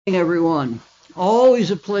Hey everyone, always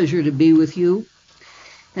a pleasure to be with you.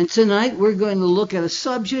 And tonight we're going to look at a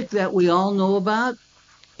subject that we all know about.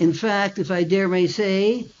 In fact, if I dare may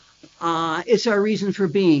say, it's our reason for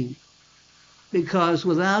being. Because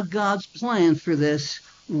without God's plan for this,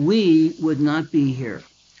 we would not be here.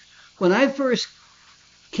 When I first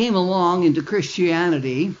came along into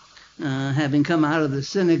Christianity, having come out of the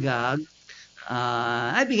synagogue,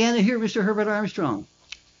 I began to hear Mr. Herbert Armstrong.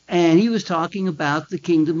 And he was talking about the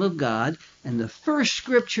kingdom of God. And the first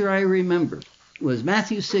scripture I remember was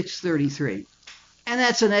Matthew 6:33. And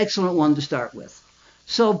that's an excellent one to start with.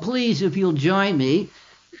 So please, if you'll join me,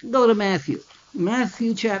 go to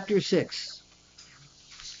Matthew chapter 6.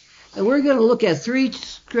 And we're going to look at three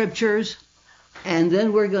scriptures, and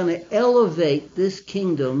then we're going to elevate this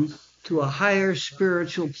kingdom to a higher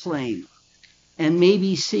spiritual plane and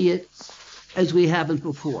maybe see it as we haven't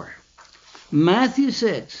before. Matthew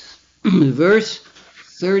 6, verse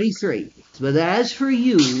 33. But as for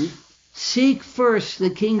you, seek first the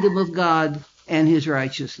kingdom of God and his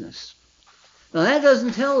righteousness. Now that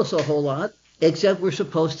doesn't tell us a whole lot, except we're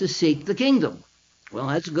supposed to seek the kingdom. Well,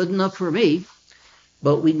 that's good enough for me,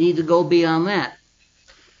 but we need to go beyond that.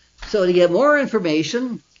 So to get more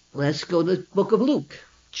information, let's go to the book of Luke,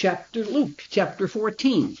 chapter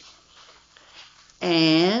 14.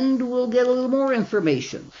 And we'll get a little more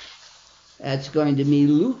information. That's going to be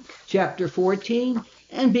Luke chapter 14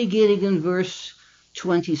 and beginning in verse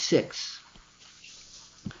 26.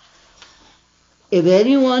 If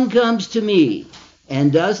anyone comes to me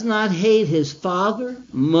and does not hate his father,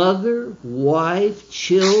 mother, wife,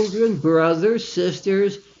 children, brothers,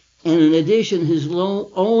 sisters, and in addition his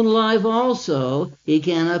own life also, he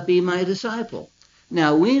cannot be my disciple.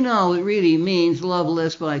 Now we know it really means love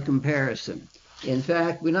less by comparison. In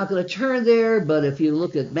fact, we're not going to turn there, but if you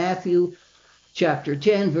look at Matthew chapter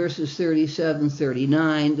 10, verses 37,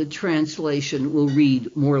 39, the translation will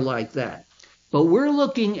read more like that. But we're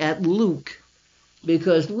looking at Luke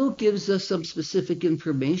because Luke gives us some specific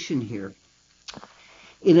information here.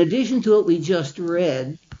 In addition to what we just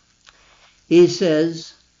read, he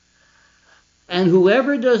says, and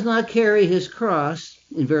whoever does not carry his cross,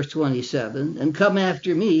 in verse 27, and come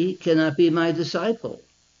after me cannot be my disciple.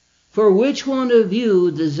 For which one of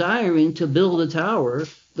you, desiring to build a tower,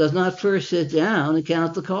 does not first sit down and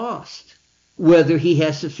count the cost, whether he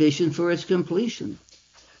has sufficient for its completion,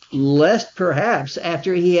 lest perhaps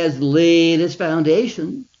after he has laid its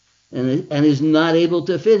foundation and is not able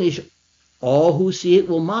to finish, all who see it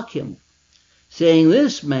will mock him, saying,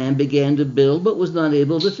 this man began to build but was not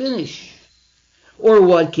able to finish. Or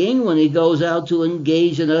what king, when he goes out to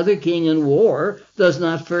engage another king in war, does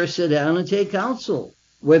not first sit down and take counsel,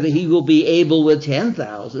 whether he will be able with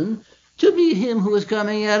 10,000 to meet him who is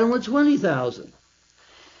coming at him with 20,000.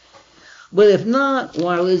 But if not,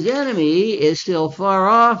 while his enemy is still far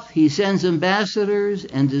off, he sends ambassadors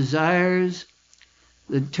and desires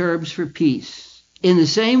the terms for peace. In the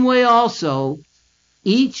same way also,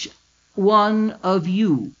 each one of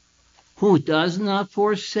you who does not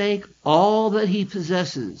forsake all that he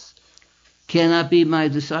possesses cannot be my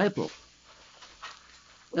disciple.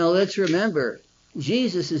 Now let's remember,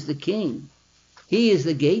 Jesus is the king. He is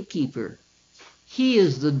the gatekeeper. He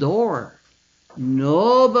is the door.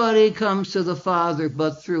 Nobody comes to the Father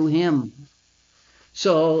but through him.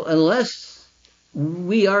 So unless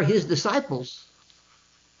we are his disciples,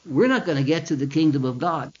 we're not going to get to the kingdom of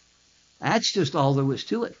God. That's just all there was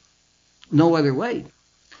to it. No other way.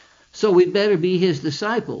 So we better be his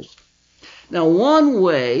disciples. Now, one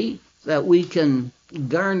way that we can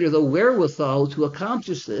garner the wherewithal to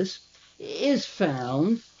accomplish this is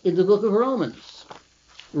found in the book of Romans.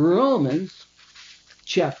 Romans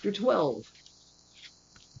chapter 12.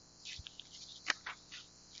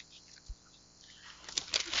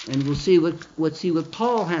 And we'll see what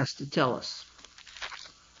Paul has to tell us.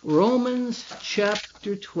 Romans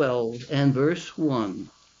chapter 12 and verse 1.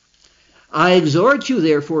 I exhort you,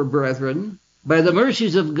 therefore, brethren, by the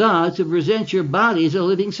mercies of God, to present your bodies a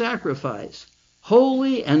living sacrifice,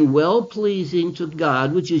 holy and well-pleasing to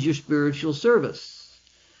God, which is your spiritual service.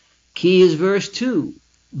 Key is verse 2.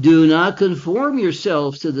 Do not conform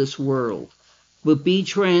yourselves to this world, but be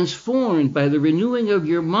transformed by the renewing of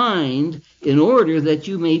your mind, in order that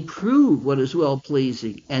you may prove what is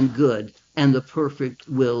well-pleasing and good and the perfect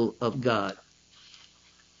will of God.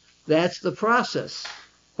 That's the process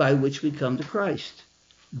by which we come to Christ,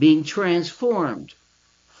 being transformed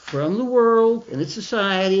from the world and its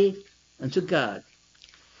society unto God.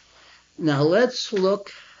 Now let's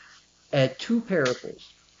look at two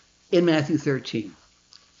parables in Matthew 13.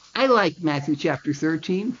 I like Matthew chapter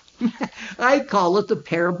 13. I call it the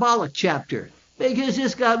parabolic chapter. because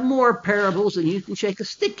it's got more parables than you can shake a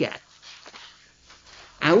stick at.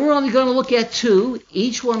 And we're only going to look at two.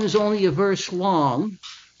 Each one is only a verse long.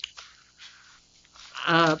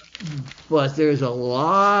 But there's a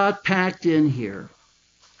lot packed in here.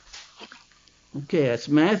 Okay, that's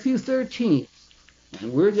Matthew 13.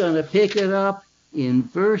 And we're going to pick it up in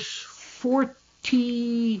verse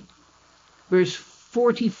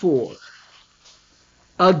 44.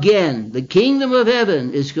 Again, the kingdom of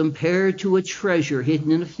heaven is compared to a treasure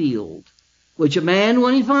hidden in a field, which a man,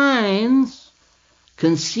 when he finds,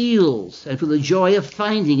 conceals, and for the joy of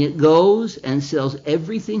finding it, goes and sells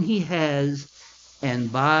everything he has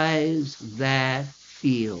and buys that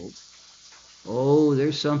field. Oh,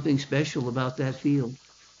 there's something special about that field.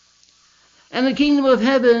 And the kingdom of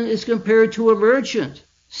heaven is compared to a merchant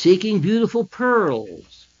seeking beautiful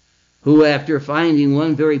pearls, who, after finding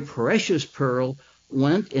one very precious pearl,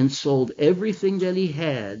 went and sold everything that he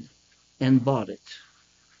had and bought it.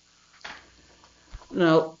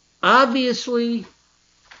 Now, obviously,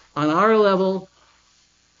 on our level,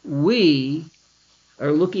 we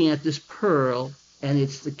are looking at this pearl, and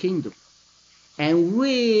it's the kingdom. And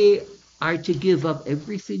we are to give up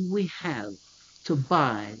everything we have to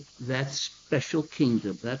buy that special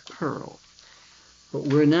kingdom, that pearl. But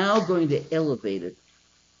we're now going to elevate it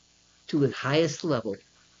to the highest level.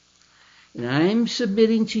 And I'm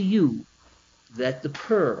submitting to you that the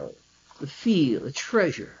pearl, the field, the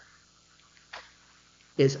treasure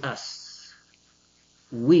is us.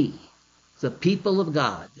 We, the people of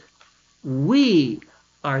God. We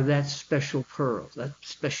are that special pearl, that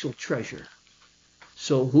special treasure.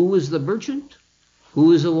 So who is the merchant?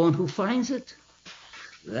 Who is the one who finds it?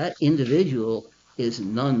 That individual is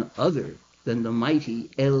none other than the mighty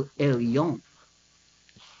El Elyon.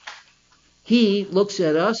 He looks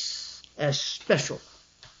at us as special,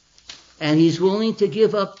 and he's willing to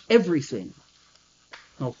give up everything.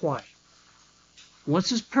 Now, why? What's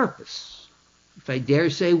his purpose? If I dare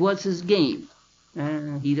say, what's his game?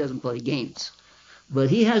 He doesn't play games, but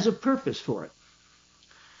he has a purpose for it.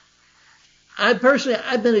 I've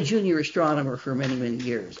been a junior astronomer for many, many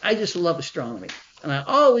years. I just love astronomy. And I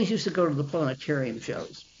always used to go to the planetarium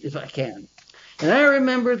shows, if I can. And I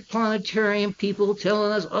remember the planetarium people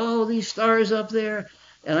telling us, oh, these stars up there.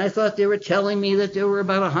 And I thought they were telling me that there were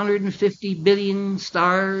about 150 billion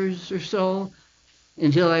stars or so,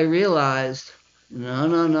 until I realized,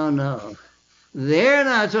 no. They're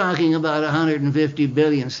not talking about 150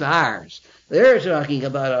 billion stars. They're talking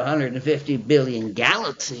about 150 billion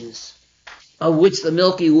galaxies, of which the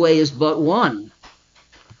Milky Way is but one.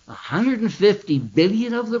 150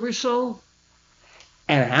 billion of them or so?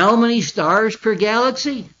 And how many stars per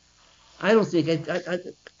galaxy? I don't think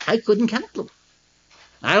I couldn't count them.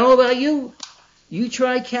 I don't know about you. You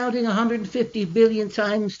try counting 150 billion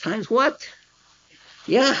times what?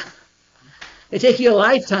 Yeah. It takes you a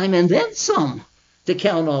lifetime and then some to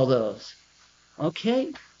count all those.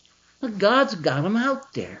 Okay? Well, God's got them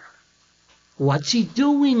out there. What's he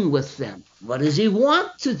doing with them? What does he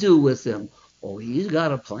want to do with them? Oh, he's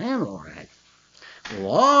got a plan, all right.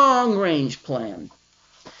 Long-range plan.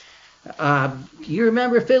 You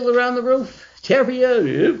remember Fiddler on the Roof? Terrier,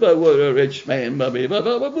 if I were a rich man,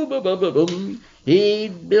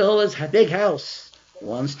 he'd build his big house.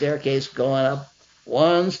 One staircase going up,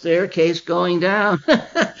 one staircase going down,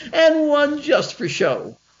 and one just for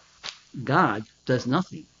show. God does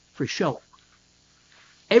nothing for show.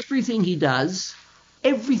 Everything he does,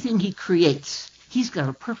 everything he creates, he's got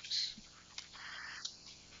a purpose.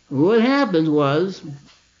 What happened was,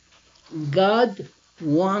 God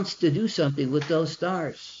wants to do something with those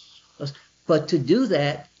stars. But to do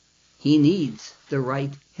that, he needs the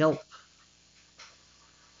right help.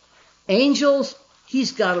 Angels,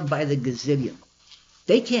 he's got them by the gazillion.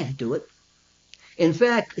 They can't do it. In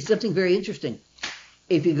fact, it's something very interesting.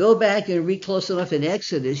 If you go back and read close enough in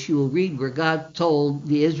Exodus, you will read where God told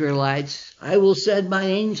the Israelites, I will send my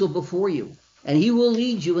angel before you, and he will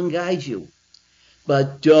lead you and guide you.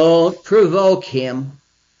 But don't provoke him.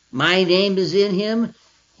 My name is in him.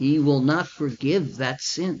 He will not forgive that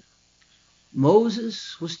sin.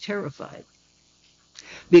 Moses was terrified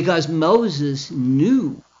because Moses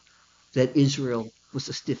knew that Israel was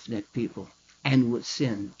a stiff-necked people and would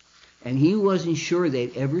sin. And he wasn't sure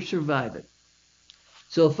they'd ever survive it.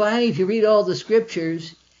 So finally, if you read all the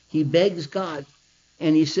scriptures, he begs God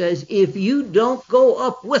and he says, if you don't go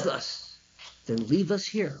up with us, then leave us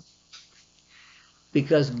here.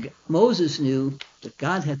 Because Moses knew that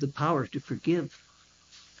God had the power to forgive.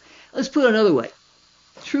 Let's put it another way.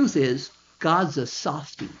 The truth is, God's a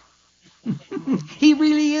softie. He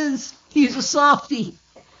really is. He's a softie.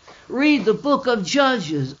 Read the book of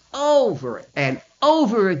Judges. Over and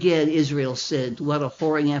over again, Israel said, what a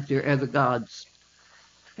whoring after other gods,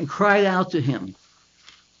 and cried out to him.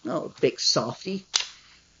 Oh, big softy.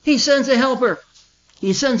 He sends a helper.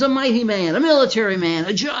 He sends a mighty man, a military man,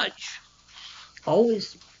 a judge.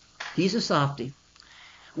 Always, he's a softy.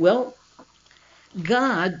 Well,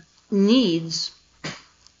 God needs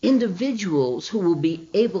individuals who will be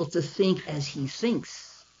able to think as he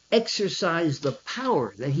thinks, exercise the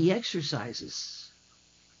power that he exercises.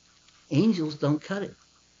 Angels don't cut it.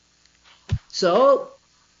 So,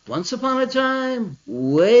 once upon a time,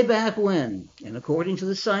 way back when, and according to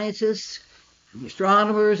the scientists, the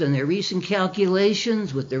astronomers and their recent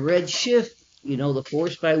calculations with the red shift, you know, the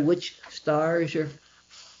force by which stars are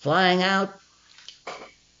flying out,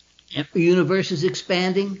 and the universe is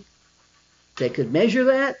expanding, they could measure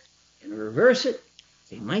that and reverse it.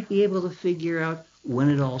 They might be able to figure out when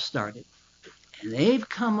it all started. And they've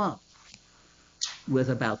come up with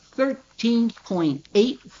about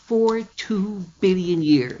 13.842 billion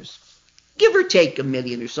years, give or take a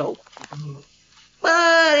million or so. But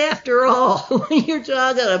after all, when you're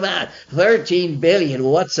talking about 13 billion,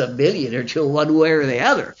 what's a billion or two, one way or the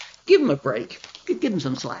other? Give him a break. Give him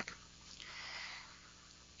some slack.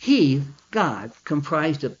 He, God,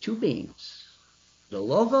 comprised of two beings, the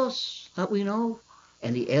Logos that we know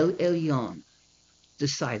and the El Elyon,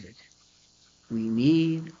 decided we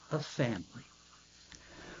need a family.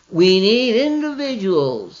 We need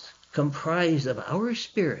individuals comprised of our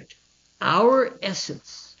spirit, our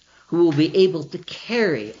essence, who will be able to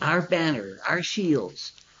carry our banner, our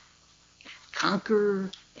shields, conquer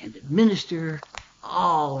and administer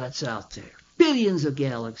all that's out there, billions of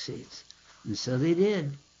galaxies. And so they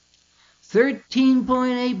did.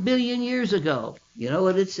 13.8 billion years ago. You know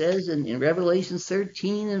what it says in Revelation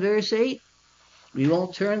 13 and verse 8? We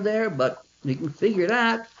won't turn there, but we can figure it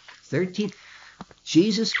out. 13.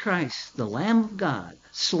 Jesus Christ, the Lamb of God,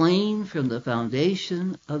 slain from the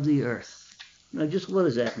foundation of the earth. Now, just what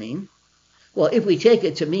does that mean? Well, if we take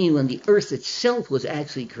it to mean when the earth itself was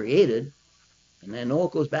actually created, and I know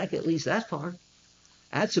it goes back at least that far,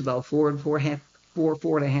 that's about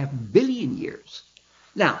 4.5 billion years.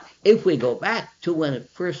 Now, if we go back to when it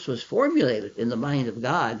first was formulated in the mind of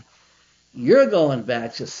God, you're going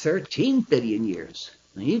back to 13 billion years.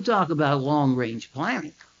 Now, you talk about long-range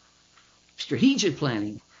planning, strategic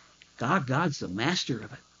planning. God's the master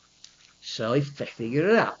of it. So he figured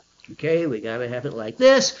it out. Okay, we got to have it like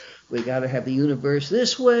this. We got to have the universe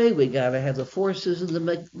this way. We got to have the forces and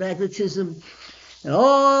the magnetism and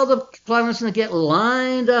all the planets that get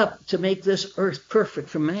lined up to make this earth perfect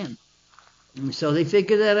for man. And so they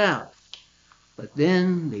figured that out. But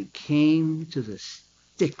then they came to the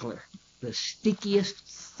stickler, the stickiest,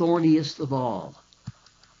 thorniest of all.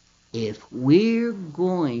 If we're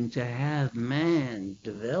going to have man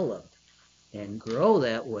develop and grow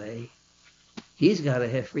that way, he's got to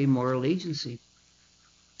have free moral agency.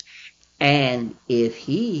 And if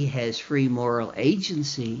he has free moral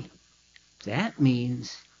agency, that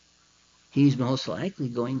means he's most likely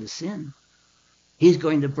going to sin. He's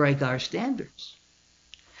going to break our standards.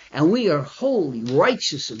 And we are holy,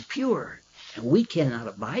 righteous, and pure, and we cannot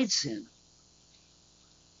abide sin.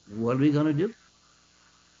 What are we going to do?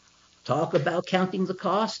 Talk about counting the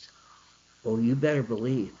cost? Oh, you better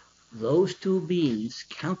believe those two beings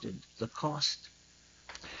counted the cost.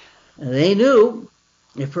 And they knew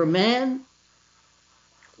if for man,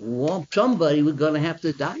 somebody was going to have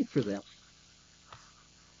to die for them.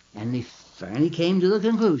 And they finally came to the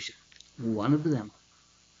conclusion, one of them.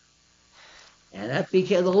 And that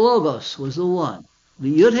became the Logos was the one.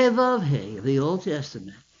 The Yud-He-Vav-He of the Old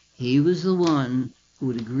Testament. He was the one who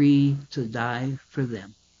would agree to die for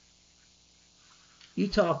them. You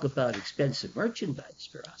talk about expensive merchandise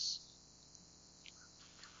for us.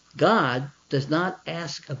 God does not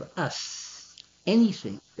ask of us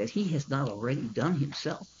anything that he has not already done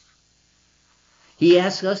himself. He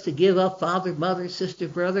asks us to give up father, mother, sister,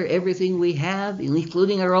 brother, everything we have,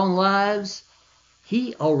 including our own lives.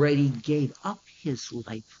 He already gave up his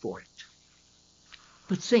life for it.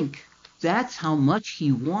 But think, that's how much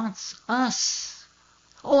he wants us.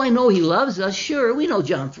 Oh, I know he loves us. Sure, we know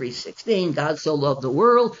John 3:16, God so loved the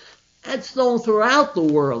world. That's known throughout the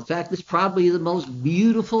world. In fact, it's probably one of the most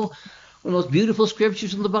beautiful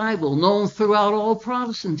scriptures in the Bible, known throughout all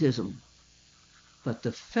Protestantism. But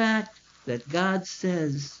the fact that God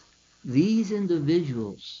says these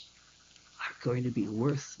individuals are going to be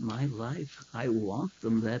worth my life, I want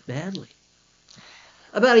them that badly.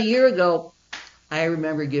 About a year ago, I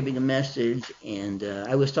remember giving a message, and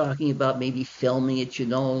I was talking about maybe filming it,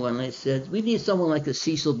 and I said, we need someone like a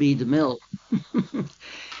Cecil B. DeMille.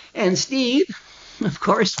 And Steve, of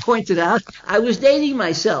course, pointed out I was dating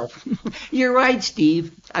myself. You're right,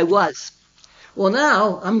 Steve, I was. Well,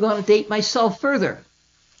 now I'm going to date myself further.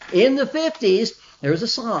 In the 50s, there was a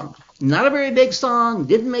song. Not a very big song,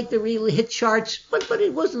 didn't make the really hit charts, but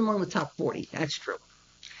it wasn't among the top 40. That's true.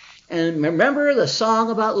 And remember the song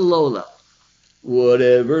about Lola.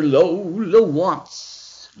 Whatever Lola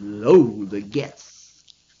wants, Lola gets.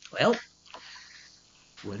 Well,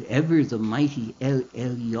 whatever the mighty El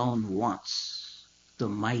Elyon wants, the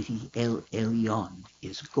mighty El Elyon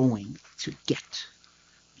is going to get,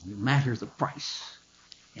 no matter the price.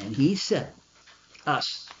 And he said,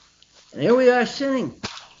 us. And here we are sitting.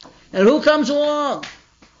 And who comes along?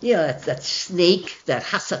 Yeah, that snake, that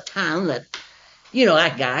Hasatan,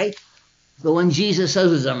 that guy. The one Jesus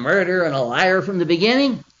says is a murderer and a liar from the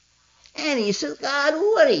beginning. And he says, God,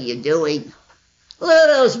 what are you doing? Look at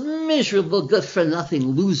those miserable, good-for-nothing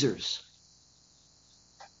losers.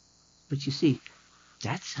 But you see,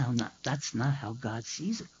 that's not how God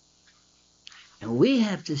sees it. And we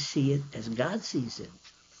have to see it as God sees it,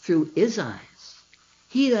 through his eyes.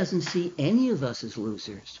 He doesn't see any of us as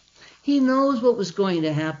losers. He knows what was going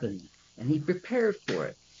to happen, and he prepared for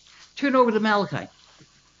it. Turn over to Malachi.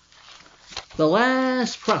 The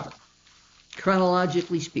last prophet,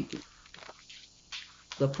 chronologically speaking.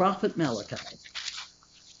 The prophet Malachi.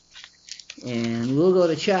 And we'll go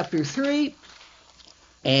to chapter 3,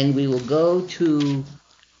 and we will go to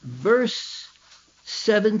verse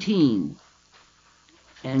 17.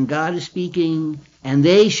 And God is speaking, and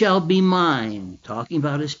they shall be mine, talking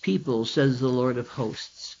about his people, says the Lord of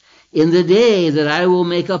hosts, in the day that I will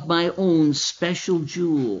make up my own special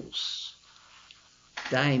jewels,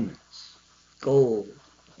 diamonds, gold,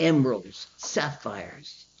 emeralds,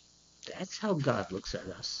 sapphires. That's how God looks at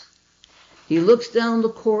us. He looks down the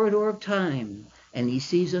corridor of time, and he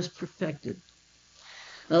sees us perfected.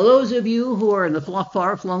 Now, those of you who are in the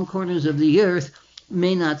far-flung corners of the earth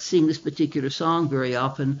may not sing this particular song very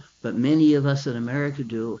often, but many of us in America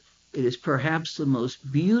do. It is perhaps the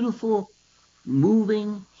most beautiful,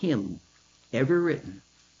 moving hymn ever written.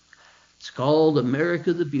 It's called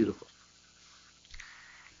America the Beautiful.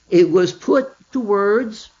 It was put to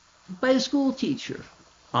words by a school teacher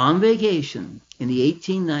on vacation in the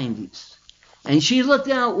 1890s. And she looked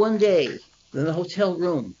out one day in the hotel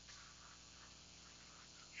room.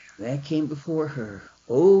 That came before her.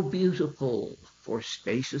 Oh, beautiful for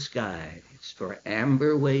spacious skies, for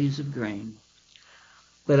amber waves of grain.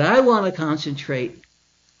 But I want to concentrate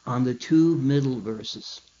on the two middle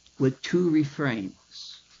verses with two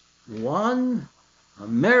refrains. One,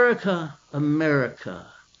 America, America,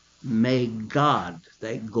 may God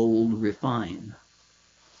that gold refine.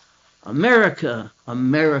 America,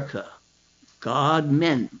 America, God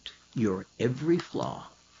mend your every flaw.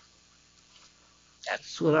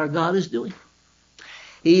 That's what our God is doing.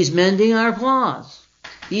 He's mending our flaws.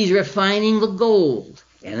 He's refining the gold.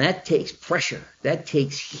 And that takes pressure. That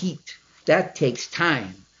takes heat. That takes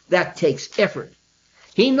time. That takes effort.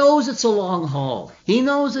 He knows it's a long haul. He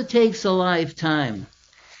knows it takes a lifetime.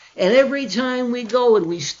 And every time we go and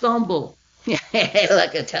we stumble, hey,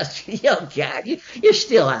 look at us. Oh, God, you're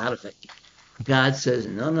still out of it. God says,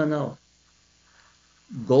 no.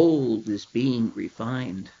 Gold is being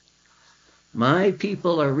refined. My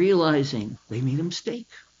people are realizing they made a mistake.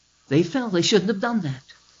 They felt they shouldn't have done that.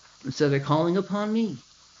 And so they're calling upon me.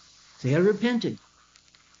 They are repenting.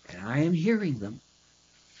 And I am hearing them.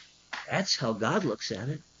 That's how God looks at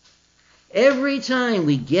it. Every time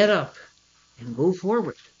we get up and go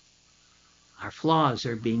forward, our flaws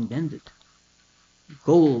are being mended.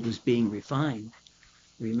 Gold is being refined.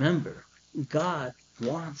 Remember, God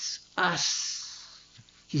wants us.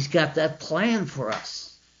 He's got that plan for us.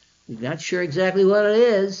 We're not sure exactly what it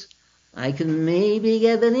is. I can maybe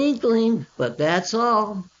get an inkling, but that's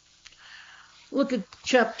all. Look at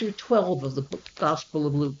chapter 12 of the Gospel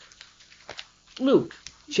of Luke. Luke,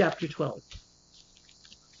 chapter 12.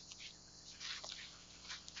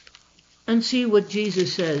 And see what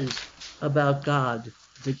Jesus says about God,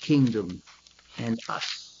 the kingdom, and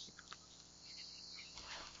us.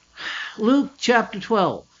 Luke, chapter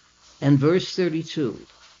 12, and verse 32.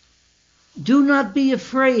 Do not be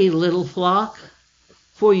afraid, little flock,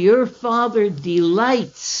 for your Father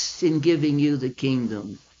delights in giving you the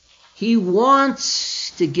kingdom. He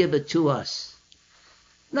wants to give it to us.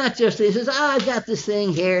 Not just he says, I got this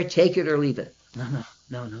thing here, take it or leave it.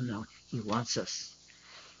 No. He wants us.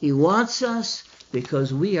 He wants us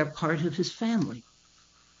because we are part of his family.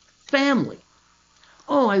 Family.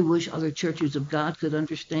 Oh, I wish other churches of God could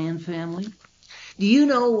understand family. Do you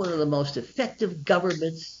know one of the most effective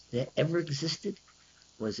governments that ever existed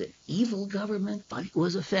was an evil government, but it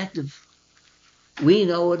was effective. We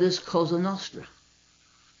know it as Cosa Nostra.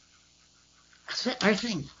 That's our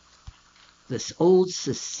thing. This old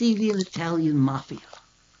Sicilian Italian mafia.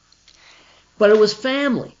 But it was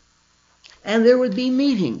family. And there would be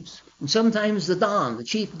meetings. And sometimes the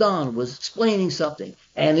chief Don, was explaining something.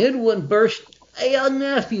 And it would burst a young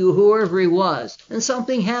nephew, whoever he was. And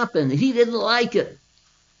something happened. And he didn't like it.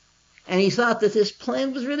 And he thought that this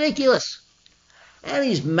plan was ridiculous. And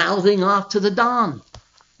he's mouthing off to the Don.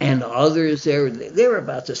 And others, they're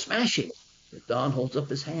about to smash him. The Don holds up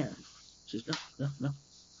his hand. He says, no.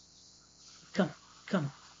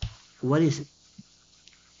 Come. What is it?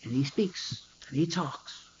 And he speaks. And he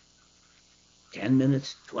talks. 10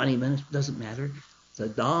 minutes, 20 minutes, doesn't matter. The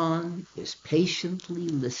Don is patiently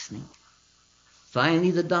listening.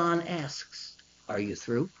 Finally, the Don asks, are you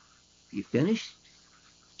through? You finished?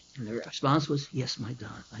 And the response was, yes, my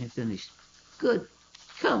Don, I am finished. Good.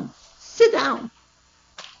 Come, sit down.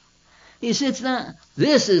 He sits down.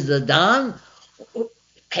 This is the Don,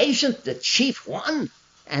 patient, the chief one.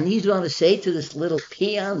 And he's going to say to this little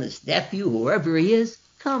peon, this nephew, whoever he is,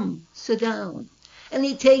 come, sit down. And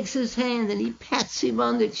he takes his hand and he pats him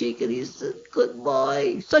on the cheek and he says, good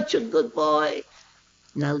boy, such a good boy.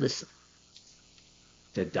 Now listen.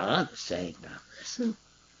 The Don is saying, now listen,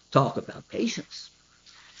 talk about patience.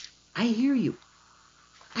 I hear you.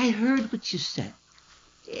 I heard what you said.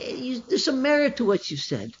 There's some merit to what you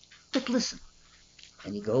said. But listen.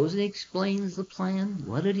 And he goes and he explains the plan,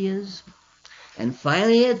 what it is. And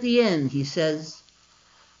finally at the end he says,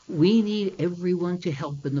 we need everyone to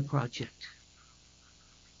help in the project.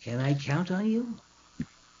 Can I count on you?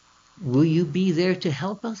 Will you be there to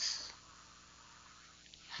help us?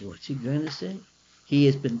 What's he going to say? He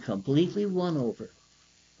has been completely won over.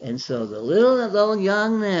 And so the little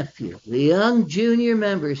young nephew, the young junior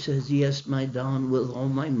member says, yes, my Don, with all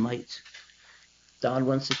my might. Don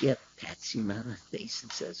once again pats him on the face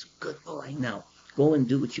and says, good boy, now go and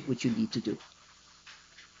do what you need to do.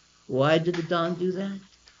 Why did the Don do that?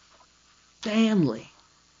 Family.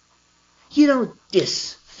 You don't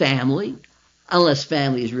diss family unless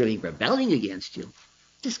family is really rebelling against you.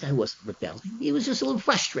 This guy wasn't rebelling. He was just a little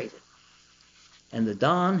frustrated. And the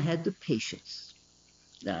Don had the patience.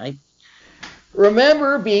 Now, I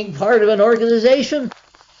remember being part of an organization.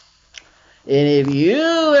 And if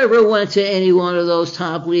you ever went to any one of those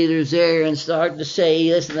top leaders there and started to say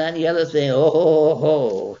this and that and the other thing,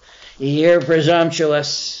 you're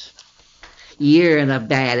presumptuous. You're in a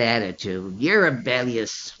bad attitude. You're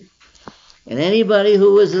rebellious. And anybody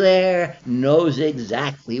who was there knows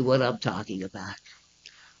exactly what I'm talking about.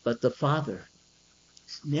 But the Father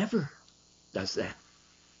never does that.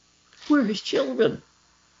 We're his children.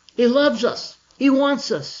 He loves us. He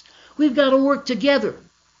wants us. We've got to work together.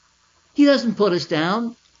 He doesn't put us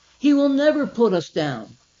down. He will never put us down.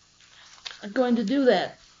 I'm going to do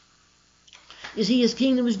that. You see, his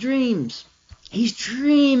kingdom is dreams. He's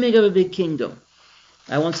dreaming of a big kingdom.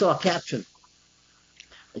 I once saw a caption.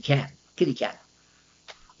 A cat, kitty cat.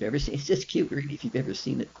 You've ever seen it? It's just cute, really, if you've ever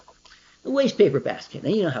seen it. A waste paper basket. Now,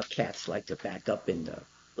 you know how cats like to back up in the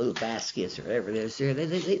little baskets or whatever it is.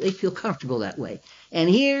 They feel comfortable that way. And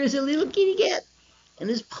here's a little kitty cat. And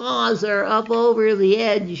his paws are up over the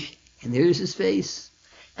edge. And there's his face.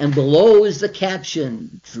 And below is the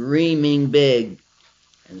caption, dreaming big.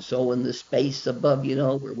 And so in the space above,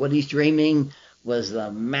 where what he's dreaming was the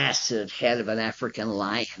massive head of an African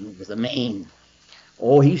lion with a mane.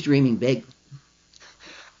 Oh, he's dreaming big.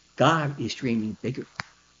 God is dreaming bigger.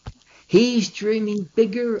 He's dreaming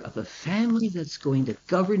bigger of a family that's going to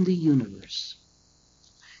govern the universe.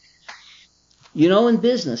 In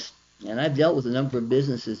business, and I've dealt with a number of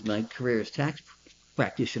businesses in my career as tax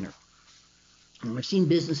practitioner, and I've seen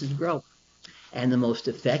businesses grow. And the most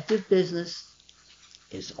effective business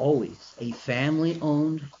is always a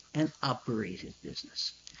family-owned and operated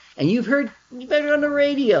business. And you've heard on the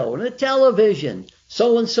radio, on the television,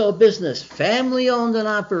 so-and-so business, family-owned and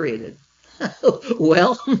operated.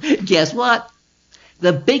 Well, guess what?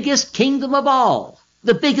 The biggest kingdom of all,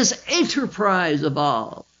 the biggest enterprise of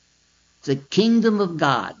all, the kingdom of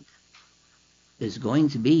God, is going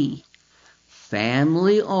to be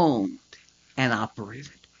family-owned and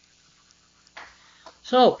operated.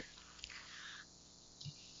 So,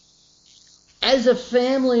 as a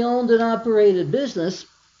family-owned and operated business,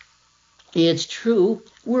 it's true,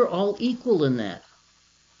 we're all equal in that.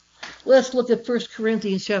 Let's look at 1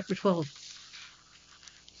 Corinthians chapter 12.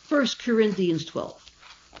 1 Corinthians 12.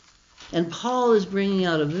 And Paul is bringing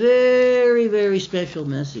out a very, very special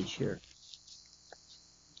message here.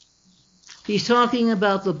 He's talking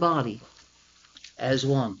about the body as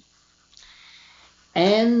one.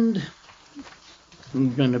 And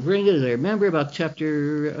I'm going to bring it, as I remember, about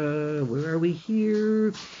chapter, where are we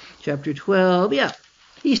here? Chapter 12. Yeah,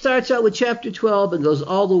 he starts out with chapter 12 and goes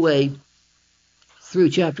all the way through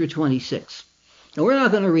chapter 26. Now, we're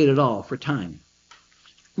not going to read it all for time.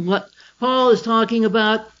 What Paul is talking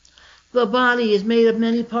about, the body is made of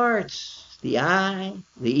many parts. The eye,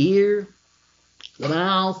 the ear, the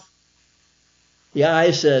mouth. The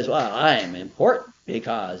eye says, well, I am important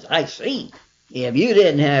because I see. If you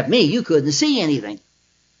didn't have me, you couldn't see anything.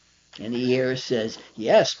 And the ear says,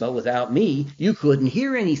 yes, but without me, you couldn't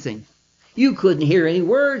hear anything. You couldn't hear any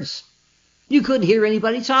words. You couldn't hear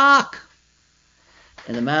anybody talk.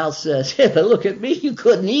 And the mouth says, hey, but look at me, you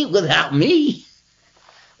couldn't eat without me.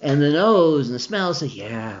 And the nose and the smell say,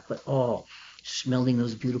 yeah, but smelling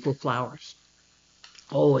those beautiful flowers.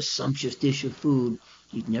 Oh, a sumptuous dish of food.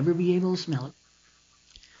 You'd never be able to smell it.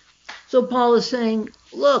 So Paul is saying,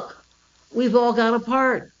 look, we've all got a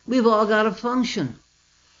part. We've all got a function.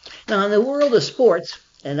 Now, in the world of sports,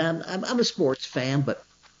 and I'm a sports fan, but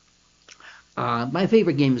my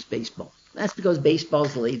favorite game is baseball. That's because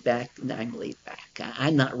baseball's laid back, and I'm laid back.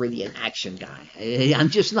 I'm not really an action guy. I'm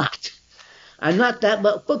just not. I'm not that,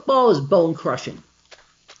 but football is bone crushing.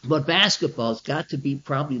 But basketball's got to be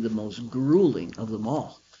probably the most grueling of them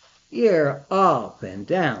all. You're up and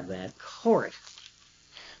down that court.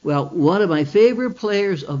 Well, one of my favorite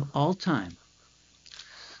players of all time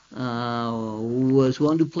was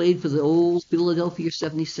one who played for the old Philadelphia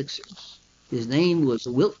 76ers. His name was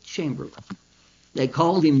Wilt Chamberlain. They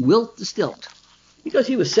called him Wilt the Stilt because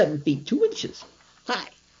he was 7 feet 2 inches high.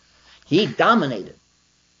 He dominated.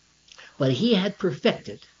 But he had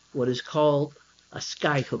perfected what is called a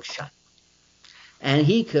skyhook shot. And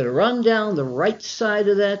he could run down the right side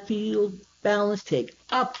of that field, balance, take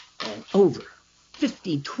up and over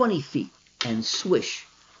 50, 20 feet, and swish.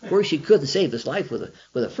 Of course, he couldn't save his life with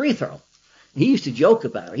a free throw. He used to joke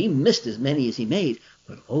about it. He missed as many as he made.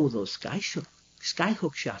 But those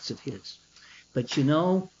skyhook shots of his. But you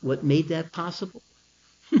know what made that possible?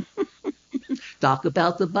 Talk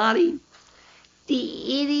about the body.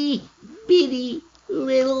 The itty bitty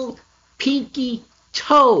little pinky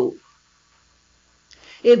toe.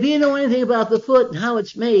 If you know anything about the foot and how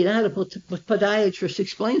it's made, I had a podiatrist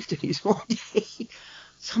explain it to me one day.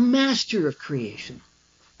 It's a master of creation.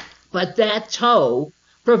 But that toe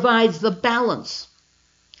provides the balance.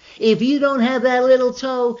 If you don't have that little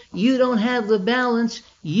toe, you don't have the balance,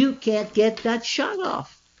 you can't get that shot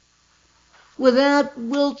off. Without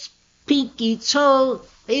Wilt's pinky toe,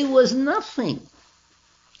 it was nothing.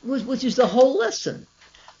 Which is the whole lesson.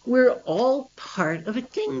 We're all part of a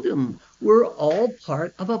kingdom. We're all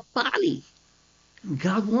part of a body.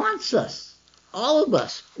 God wants us, all of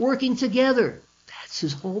us, working together. That's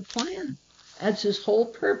his whole plan. That's his whole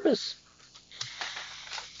purpose.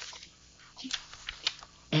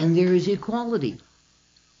 And there is equality.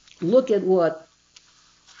 Look at what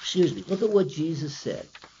Jesus said.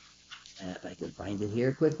 If I can find it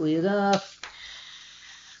here quickly enough.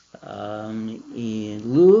 In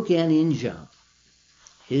Luke and in John.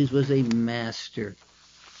 His was a master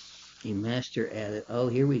at it. Oh,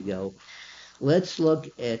 here we go. Let's look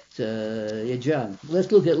at John.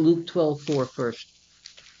 Let's look at Luke 12:4 first.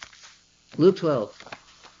 Luke 12,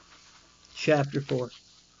 chapter 4.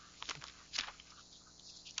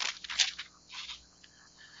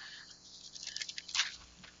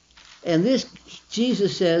 And this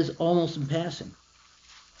Jesus says almost in passing.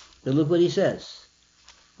 But look what he says.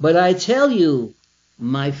 But I tell you,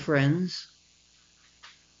 my friends,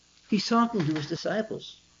 he's talking to his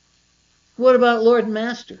disciples. What about Lord and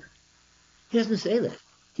Master? He doesn't say that.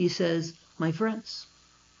 He says, my friends.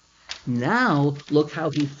 Now, look how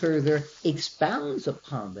he further expounds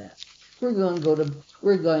upon that. We're going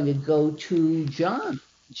to go to John.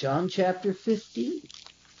 John chapter 15.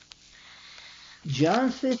 John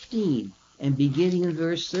 15, and beginning in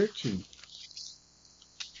verse 13.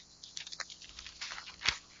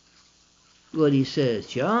 What he says,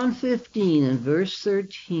 John 15 and verse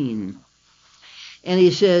 13. And he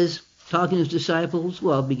says, talking to his disciples,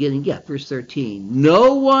 verse 13.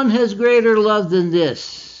 No one has greater love than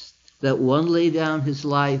this, that one lay down his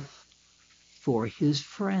life for his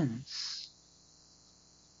friends.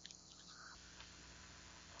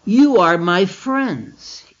 You are my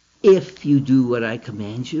friends, if you do what I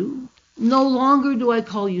command you. No longer do I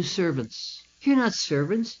call you servants. You're not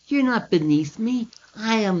servants. You're not beneath me.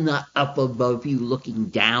 I am not up above you looking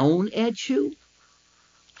down at you.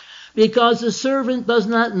 Because the servant does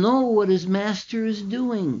not know what his master is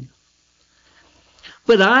doing.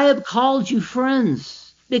 But I have called you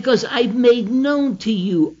friends, because I've made known to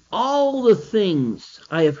you all the things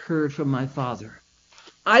I have heard from my Father.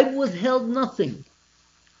 I've withheld nothing.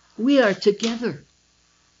 We are together.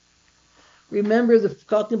 Remember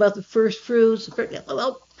talking about the first fruits?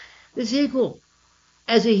 Well, it's equal.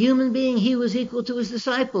 As a human being, he was equal to his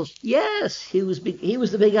disciples. Yes, he was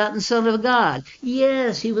the begotten Son of God.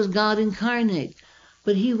 Yes, he was God incarnate.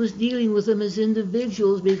 But he was dealing with them as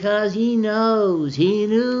individuals because he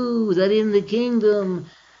knew that in the kingdom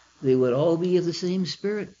they would all be of the same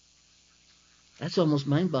spirit. That's almost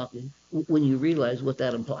mind-boggling when you realize what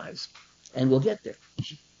that implies. And we'll get there.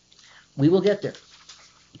 We will get there.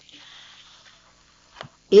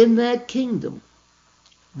 In that kingdom,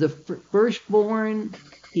 the firstborn,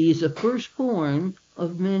 he is the firstborn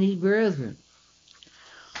of many brethren.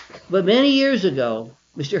 But many years ago,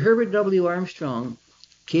 Mr. Herbert W. Armstrong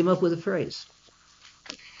came up with a phrase.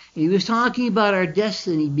 He was talking about our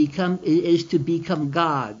destiny is to become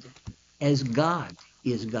God, as God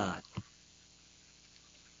is God.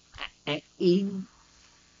 He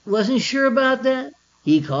wasn't sure about that.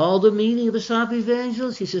 He called a meeting of the top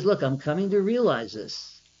evangelists. He says, look, I'm coming to realize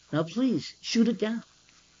this. Now please, shoot it down.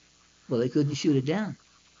 Well, they couldn't shoot it down.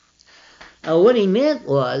 Now, what he meant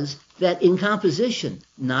was that in composition,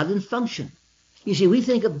 not in function. You see, we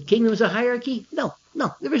think of kingdom as a hierarchy. No,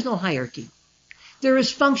 there is no hierarchy. There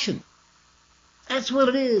is function. That's what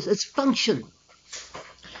it is. It's function.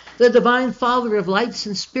 The divine Father of lights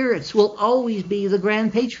and spirits will always be the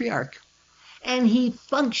grand patriarch. And he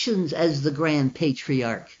functions as the grand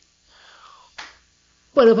patriarch.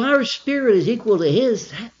 But if our spirit is equal to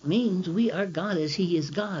his, that means we are God as he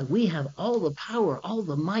is God. We have all the power, all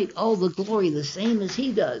the might, all the glory, the same as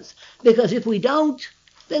he does. Because if we don't,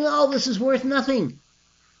 then all this is worth nothing.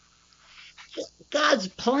 God's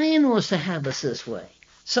plan was to have us this way.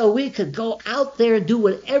 So we could go out there and do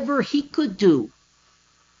whatever he could do.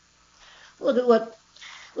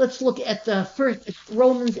 Let's look at the first,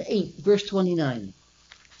 Romans 8, verse 29.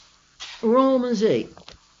 Romans 8.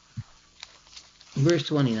 Verse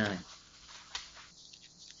 29.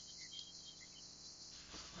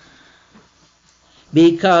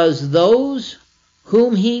 Because those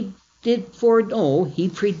whom he did foreknow, he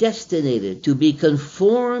predestinated to be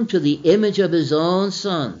conformed to the image of his own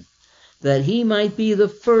Son, that he might be the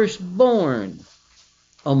firstborn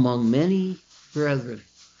among many brethren.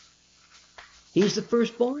 He's the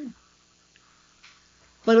firstborn,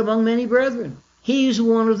 but among many brethren. He's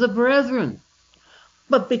one of the brethren.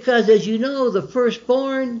 But because, as you know, the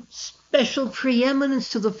firstborn, special preeminence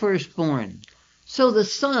to the firstborn. So the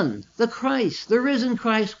Son, the Christ, the risen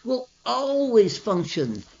Christ, will always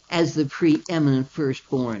function as the preeminent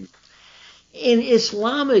firstborn. In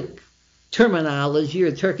Islamic terminology,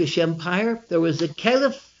 or Turkish Empire, there was the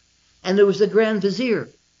Caliph and there was the Grand Vizier.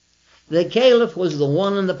 The Caliph was the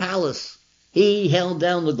one in the palace. He held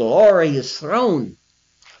down the glorious throne,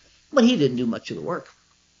 but he didn't do much of the work.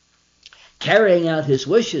 Carrying out his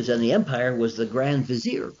wishes in the empire was the Grand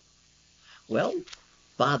Vizier. Well,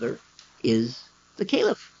 father is the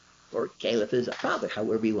Caliph, or Caliph is a father,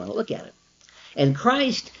 however you want to look at it. And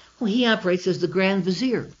Christ, well, he operates as the Grand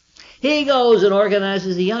Vizier. He goes and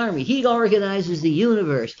organizes the army. He organizes the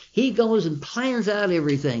universe. He goes and plans out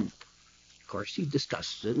everything. Of course, he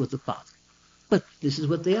discusses it with the Father. But this is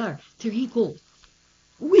what they are. They're equal.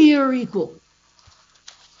 We are equal.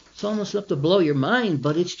 It's almost enough to blow your mind,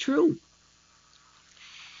 but it's true.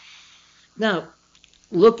 Now,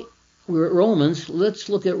 we're at Romans. Let's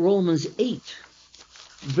look at Romans 8,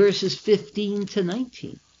 verses 15 to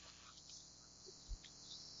 19.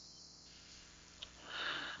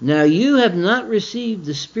 Now you have not received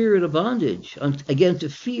the spirit of bondage again to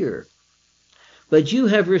fear, but you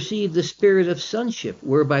have received the spirit of sonship,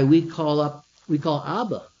 whereby we call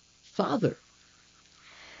Abba, Father.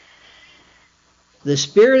 The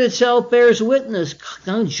Spirit itself bears witness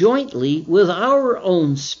conjointly with our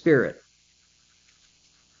own spirit.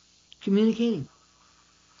 Communicating.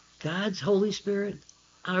 God's Holy Spirit,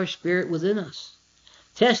 our spirit within us.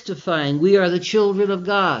 Testifying we are the children of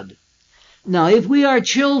God. Now, if we are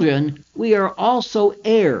children, we are also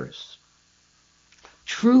heirs.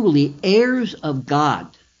 Truly heirs of God,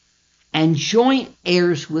 and joint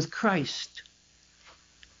heirs with Christ.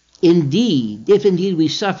 Indeed, if indeed we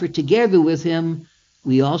suffer together with him,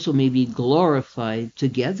 we also may be glorified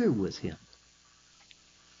together with him.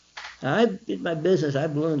 Now, in my business,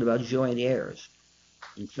 I've learned about joint heirs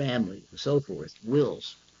and family and so forth,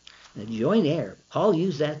 wills. Now, joint heir, Paul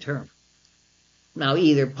used that term. Now,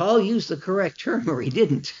 either Paul used the correct term or he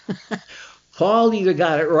didn't. Paul either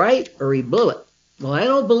got it right or he blew it. Well, I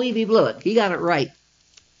don't believe he blew it. He got it right.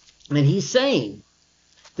 And he's saying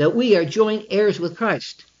that we are joint heirs with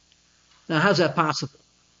Christ. Now, how's that possible?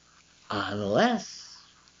 Unless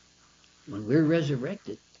when we're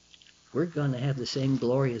resurrected, we're going to have the same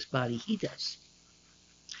glorious body he does.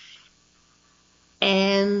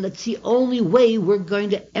 And it's the only way we're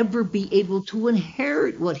going to ever be able to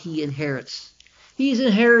inherit what he inherits. He's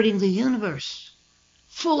inheriting the universe,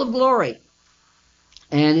 full of glory.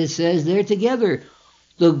 And it says they're together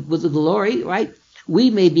with the glory, right?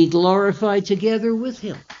 We may be glorified together with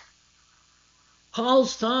him.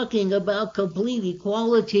 Paul's talking about complete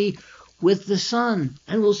equality with the Son,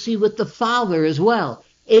 and we'll see with the Father as well,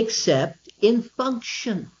 except in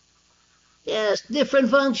function. Yes,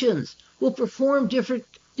 different functions will perform different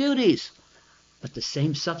duties, but the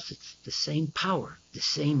same substance, the same power, the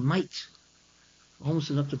same might.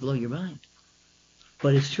 Almost enough to blow your mind.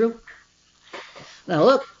 But it's true. Now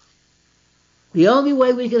look, the only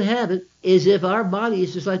way we can have it is if our body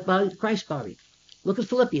is just like Christ's body. Look at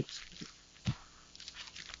Philippians.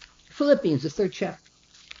 Philippians, the 3rd chapter.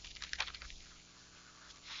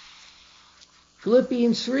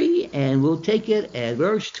 Philippians 3, and we'll take it at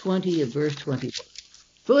verse 20 and verse 21.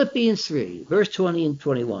 Philippians 3, verse 20 and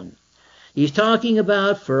 21. He's talking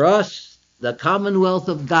about, for us, the commonwealth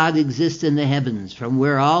of God exists in the heavens, from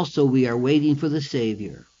where also we are waiting for the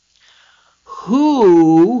Savior,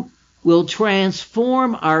 who will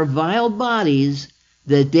transform our vile bodies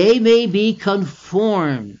that they may be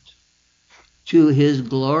conformed to his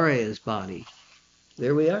glorious body.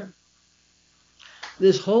 There we are.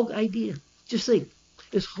 This whole idea, just think,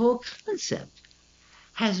 this whole concept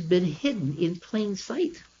has been hidden in plain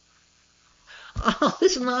sight. All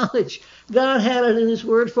this knowledge, God had it in his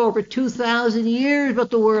word for over 2,000 years, but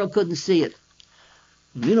the world couldn't see it.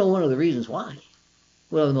 You know one of the reasons why.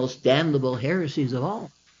 One of the most damnable heresies of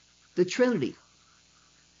all, the Trinity.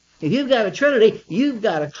 If you've got a Trinity, you've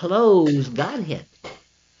got a closed Godhead.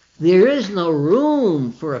 There is no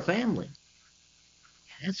room for a family.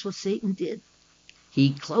 And that's what Satan did.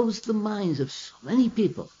 He closed the minds of so many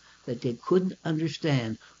people that they couldn't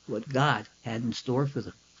understand what God had in store for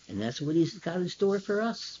them. And that's what he's got in store for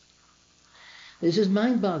us. This is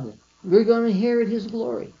mind-boggling. We're going to inherit his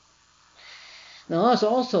glory. Now let's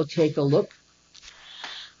also take a look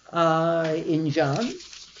in John.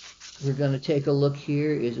 We're going to take a look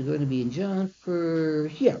here. Is it going to be in John?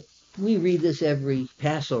 We read this every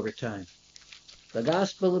Passover time. The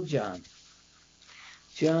Gospel of John.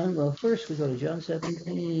 First we go to John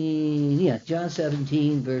 17. Yeah, John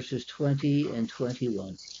 17, verses 20 and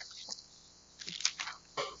 21.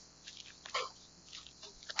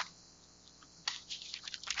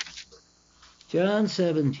 John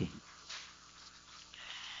 17.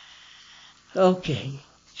 Okay.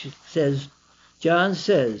 John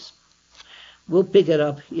says, we'll pick it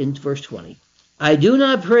up in verse 20. I do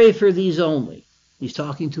not pray for these only. He's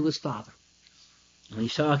talking to his Father. And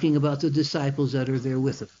he's talking about the disciples that are there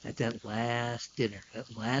with him at that last dinner,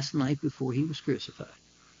 that last night before he was crucified.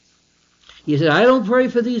 He said, I don't pray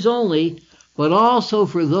for these only, but also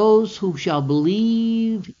for those who shall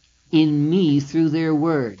believe in me through their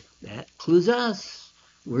word. That includes us.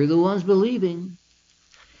 We're the ones believing.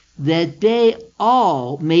 That they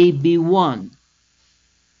all may be one.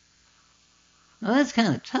 Now that's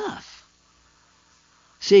kind of tough.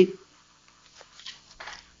 See,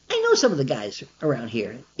 I know some of the guys around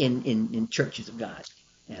here in churches of God,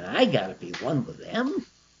 and I got to be one with them.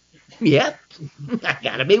 Yep, I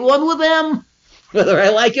got to be one with them. Whether I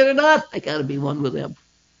like it or not, I got to be one with them.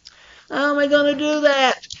 How am I going to do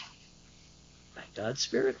that? By God's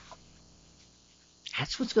Spirit.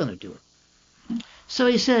 That's what's going to do it. So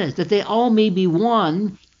he says that they all may be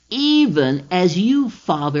one, even as you,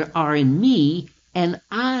 Father, are in me, and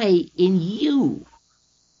I in you.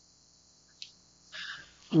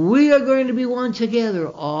 We are going to be one together,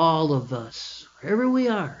 all of us, wherever we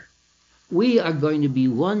are. We are going to be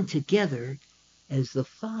one together as the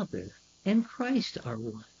Father and Christ are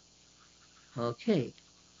one. Okay,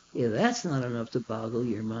 if that's not enough to boggle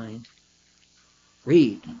your mind,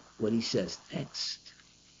 read what he says next.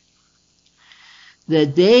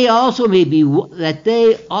 That they also may be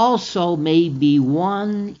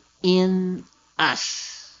one in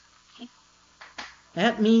us.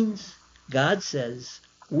 That means God says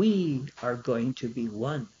we are going to be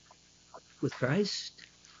one with Christ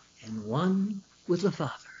and one with the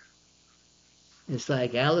Father. It's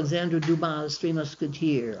like Alexander Dumas' Three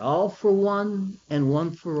Musketeers, all for one and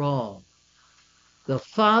one for all. The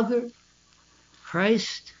Father,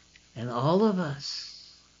 Christ, and all of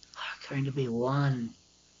us are going to be one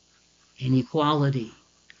in equality,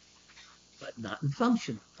 but not in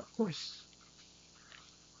function, of course.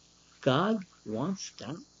 God wants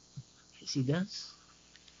that. Yes, he does.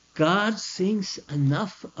 God thinks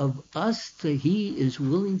enough of us that he is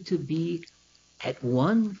willing to be at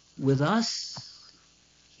one with us?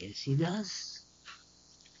 Yes, he does.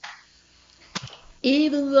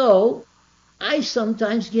 Even though I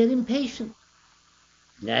sometimes get impatient.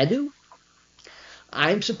 I do.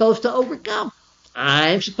 I'm supposed to overcome.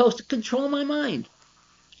 I'm supposed to control my mind.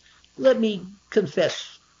 Let me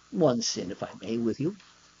confess one sin, if I may, with you.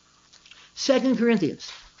 2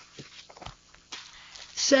 Corinthians.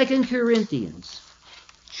 2 Corinthians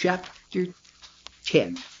chapter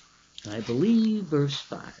 10. I believe verse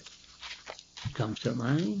 5 comes to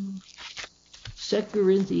mind. 2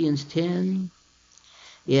 Corinthians 10.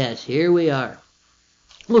 Yes, here we are.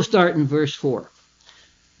 We'll start in verse 4.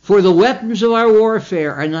 For the weapons of our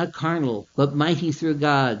warfare are not carnal, but mighty through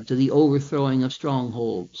God to the overthrowing of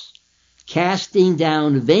strongholds, casting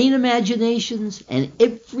down vain imaginations and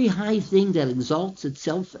every high thing that exalts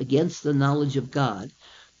itself against the knowledge of God,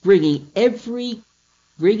 bringing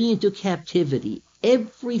into captivity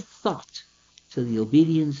every thought to the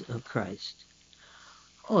obedience of Christ.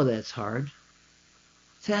 Oh, that's hard.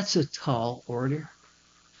 That's a tall order.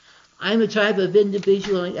 I'm the type of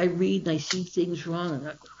individual, I read and I see things wrong,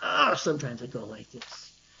 and sometimes I go like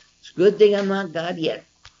this. It's a good thing I'm not God yet.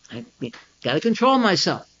 I got to control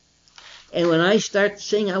myself. And when I start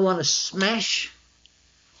saying I want to smash,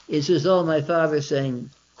 it's as though my father's saying,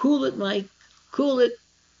 cool it, Mike, cool it,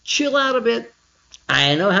 chill out a bit.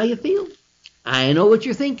 I know how you feel. I know what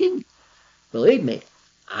you're thinking. Believe me,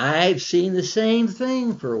 I've seen the same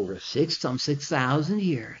thing for over 6,000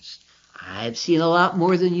 years. I've seen a lot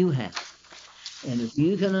more than you have. And if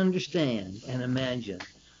you can understand and imagine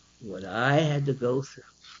what I had to go through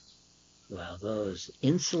while those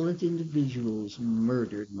insolent individuals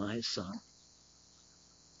murdered my son.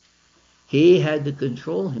 He had to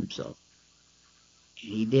control himself.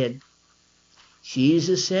 And he did.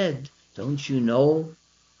 Jesus said, don't you know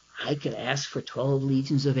I could ask for 12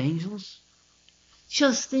 legions of angels?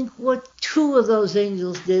 Just think what 2 of those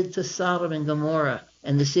angels did to Sodom and Gomorrah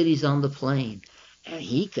and the cities on the plain. And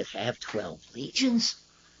he could have 12 legions.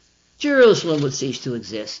 Jerusalem would cease to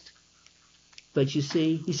exist. But you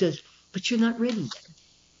see, he says, but you're not ready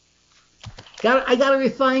yet. I got to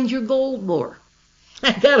refine your gold more.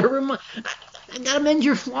 I got to mend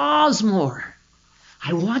your flaws more.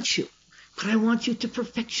 I want you, but I want you to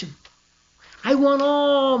perfection. I want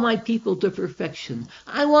all my people to perfection.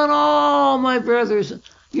 I want all my brothers,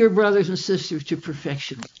 your brothers and sisters to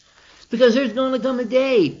perfection. Because there's going to come a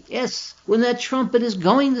day, yes, when that trumpet is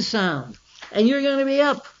going to sound. And you're going to be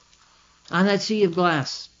up on that sea of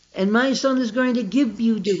glass. And my son is going to give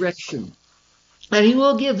you direction. And he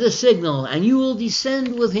will give the signal. And you will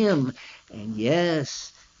descend with him. And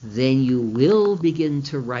yes, then you will begin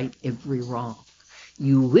to right every wrong.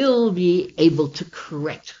 You will be able to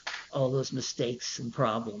correct all those mistakes and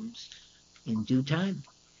problems in due time.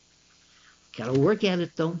 Got to work at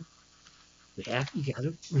it, though. We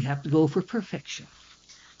have to go for perfection.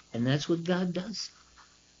 And that's what God does.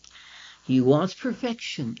 He wants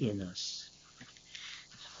perfection in us.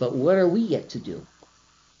 But what are we yet to do?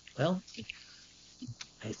 Well,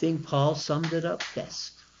 I think Paul summed it up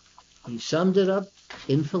best. He summed it up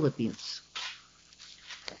in Philippians.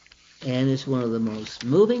 And it's one of the most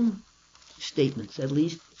moving statements, at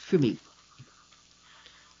least for me.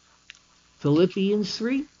 Philippians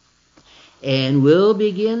 3. And we'll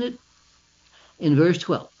begin it in verse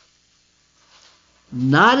 12.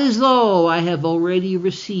 Not as though I have already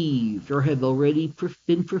received or have already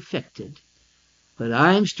been perfected, but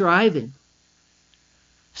I am striving,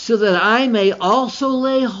 so that I may also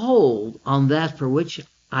lay hold on that for which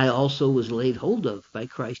I also was laid hold of by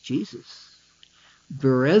Christ Jesus.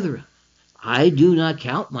 Brethren, I do not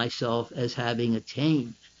count myself as having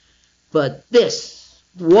attained, but this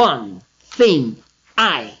one thing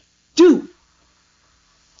I do,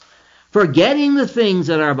 forgetting the things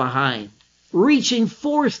that are behind, reaching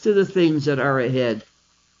forth to the things that are ahead,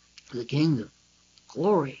 the kingdom,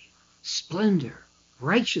 glory, splendor,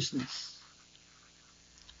 righteousness.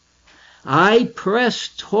 I press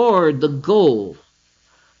toward the goal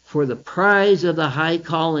for the prize of the high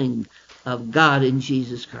calling of God in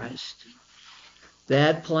Jesus Christ.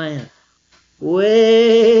 That plan,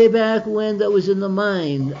 way back when, that was in the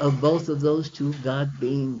mind of both of those two God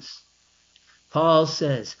beings. Paul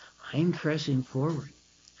says, I'm pressing forward.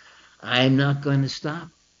 I'm not going to stop.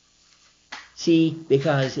 See,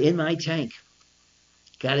 because in my tank,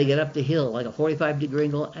 got to get up the hill, like a 45-degree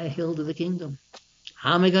hill to the kingdom.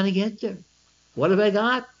 How am I going to get there? What have I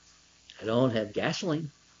got? I don't have gasoline.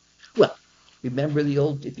 Well, remember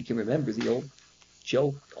if you can remember the old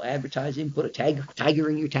show advertising, put a tiger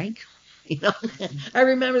in your tank? You know, I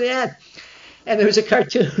remember that. And there's a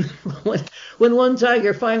cartoon when one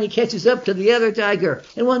tiger finally catches up to the other tiger,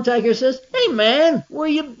 and one tiger says, "Hey man, where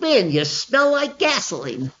you been? You smell like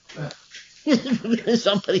gasoline."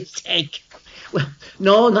 Somebody's tank. Well,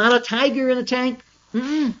 no, not a tiger in a tank.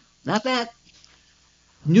 Not that.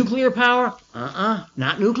 Nuclear power?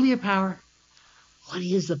 Not nuclear power. What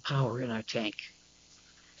is the power in our tank?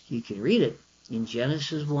 You can read it in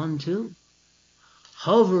Genesis 1:2.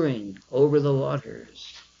 Hovering over the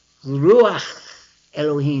waters. Ruach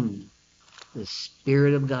Elohim, the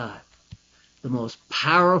Spirit of God, the most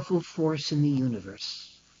powerful force in the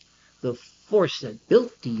universe, the force that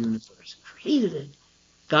built the universe, created it.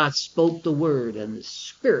 God spoke the word and the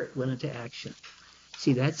Spirit went into action.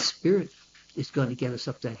 See, that Spirit is going to get us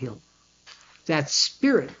up that hill. That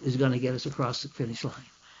Spirit is going to get us across the finish line.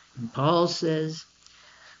 And Paul says,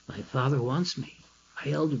 my Father wants me.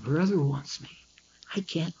 My elder brother wants me. I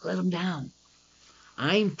can't let him down.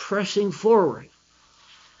 I'm pressing forward.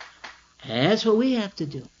 And that's what we have to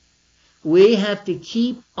do. We have to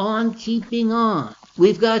keep on keeping on.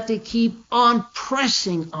 We've got to keep on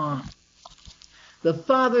pressing on. The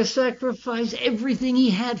Father sacrificed everything he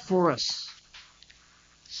had for us.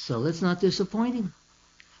 So let's not disappoint him.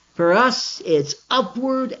 For us, it's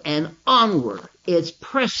upward and onward. It's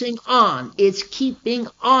pressing on. It's keeping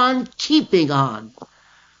on to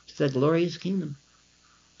that glorious kingdom.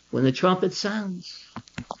 When the trumpet sounds,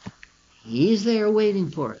 he's there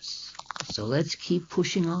waiting for us. So let's keep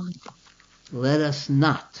pushing on. Let us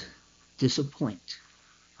not disappoint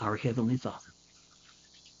our Heavenly Father.